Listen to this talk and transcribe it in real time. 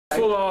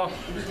full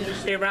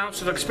 8 rounds,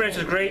 so the experience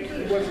is great.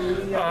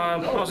 I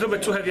was a little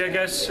bit too heavy, I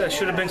guess. I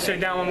should have been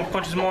sitting down on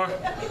punches more.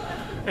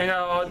 And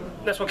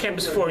that's what camp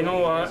is for, you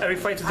know. Every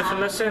fight's a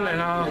different lesson,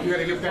 and I'm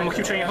gonna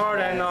keep training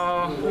hard and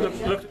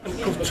look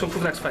to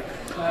improve next fight.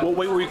 What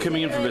weight were you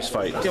coming in for this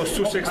fight? It was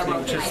 260,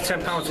 which is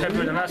 10 pounds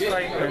heavier than last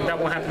fight, and that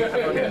won't happen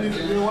ever again.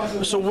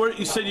 So what,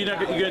 you said you're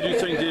going to do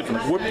something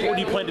different. What do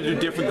you plan to do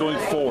different going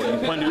forward? You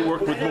plan to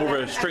work with more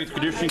of a strength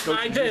conditioning coach?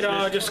 I did,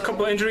 just a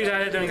couple of injuries I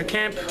had during the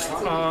camp.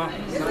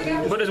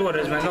 But it's what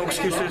it is, man. No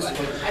excuses.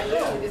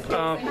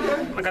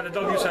 I got the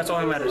W, so that's all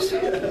that matters.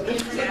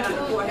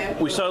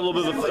 We saw a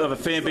little bit of a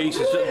fan base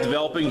is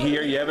developing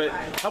here. You have it.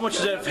 How much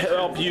does that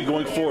help you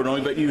going forward?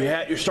 Knowing that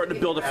you're starting to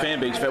build a fan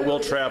base that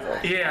will travel.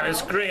 Yeah,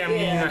 it's great. I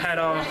mean, I had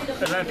a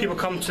lot of people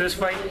come to this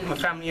fight, my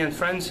family and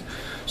friends.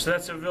 So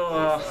that's a real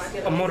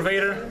a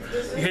motivator.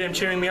 You hear them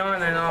cheering me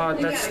on, and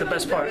that's the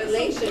best part.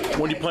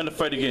 When do you plan to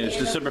fight again? It's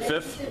December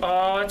 5th?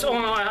 It's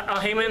on Al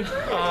Heyman.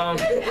 I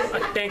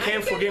thank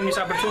him for giving me this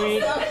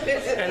opportunity,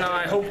 and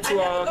I hope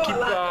to keep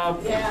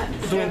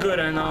doing good,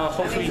 and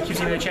hopefully he keeps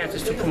me the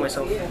chances to prove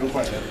myself.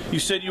 You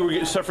said you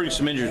were suffering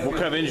some injuries. What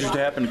kind of injuries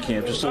happened in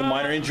camp? Just little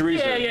minor injuries?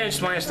 Yeah,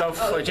 just minor stuff.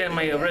 I jammed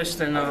my wrist,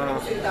 and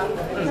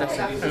that's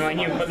it. And I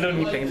knew a little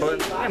knee pain,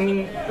 but I mean,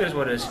 it is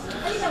what it is.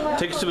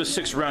 Take us to the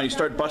 6th round. You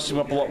start busting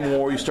him up a lot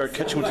more. You start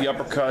catching with the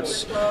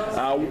uppercuts.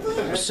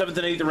 7th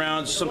and 8th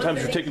rounds,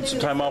 sometimes you're taking some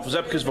time off. Was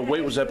that because of the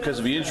weight? Was that because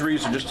of the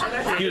injuries? Or just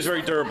he was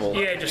very durable?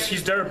 Yeah,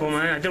 he's durable,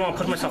 man. I didn't want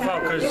to push myself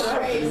out because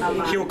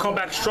he will come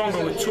back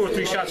stronger with 2 or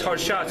 3 shots, hard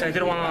shots, and I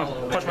didn't want to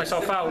push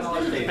myself out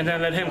and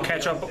then let him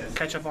catch up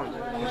on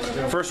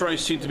it. First round, you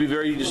seemed to be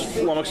very just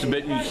flummoxed a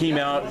bit, and you came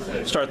out,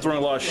 started throwing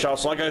a lot of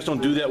shots. A lot of guys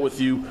don't do that with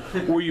you.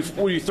 Were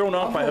you thrown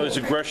off by his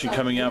aggression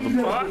coming out of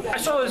him? I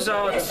saw his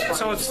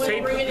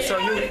tape, so I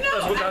knew that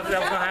was going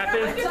to happen.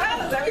 But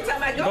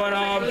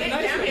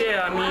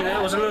yeah, I mean,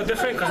 it was a little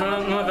different because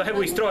none of the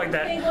heavyweights throw like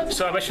that.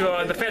 So I bet you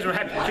the fans were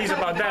pleased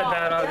about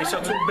that they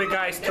saw 2 big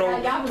guys throw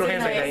hands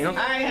like that, you know.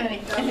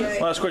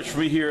 Last question for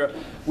me here.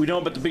 We know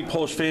about the big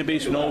Polish fan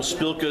base. We know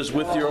Spilka's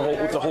with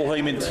the whole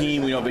Heyman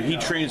team. We know that he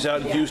trains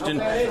out in Houston.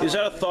 Is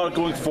that a thought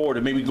going forward,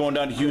 of maybe going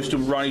down to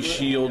Houston, Ronnie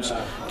Shields,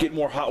 get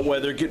more hot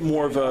weather, get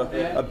more of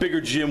a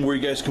bigger gym where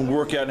you guys can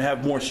work out and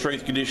have more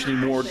strength conditioning,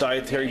 more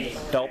dietary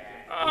help?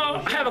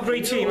 I have a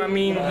great team. I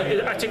mean,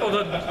 I take all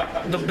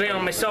the blame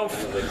on myself.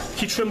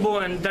 Keith Trimble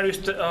and Darius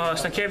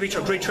Stankiewicz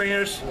are great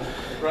trainers.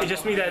 It's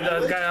just me that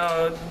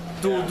gotta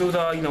do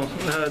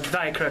the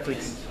diet correctly.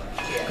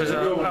 Because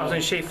I was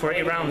in shape for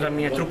 8 rounds. I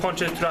mean, I threw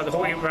punches throughout the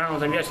whole 8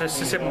 rounds. I mean, just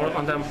to sit more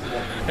on them,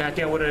 and I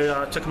think I would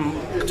have took him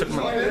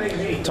out.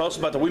 Tell us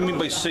about that. What do you mean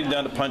by sitting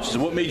down to punches?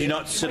 What made you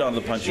not sit on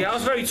the punches? Yeah, I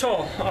was very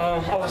tall.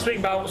 I was a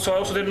big bout, so I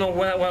also didn't know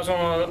when I was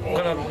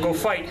gonna go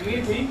fight.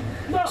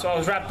 So I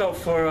was wrapped up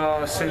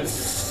for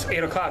since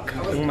 8 o'clock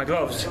with my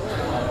gloves.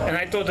 And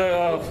I thought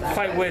the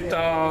fight with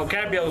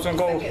Gabriel was gonna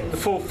go the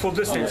full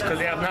distance because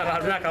they have not a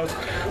lot of knockouts.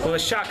 Well, a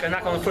shock, a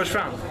knockout in the first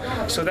round.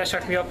 So that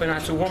shocked me up, and I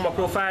had to warm up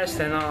real fast,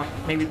 and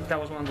maybe that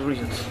was one of the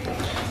reasons.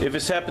 If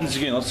this happens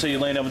again, let's say you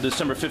land on the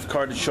December 5th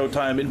card at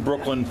Showtime in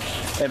Brooklyn,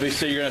 and they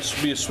say you're going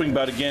to be a swing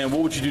bout again,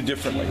 what would you do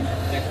differently?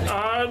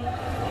 I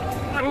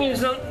mean,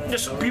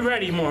 just be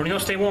ready more,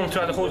 stay warm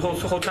throughout the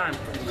whole time.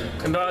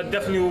 And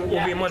definitely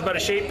will be in much better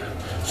shape,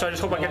 so I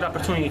just hope I get the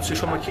opportunity to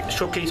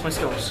showcase my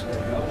skills.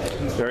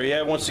 There you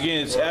have it. Once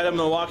again, it's Adam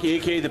Kownacki,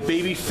 a.k.a. the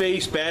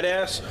Babyface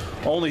Badass,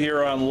 only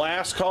here on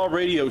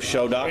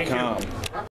LastCallRadioShow.com.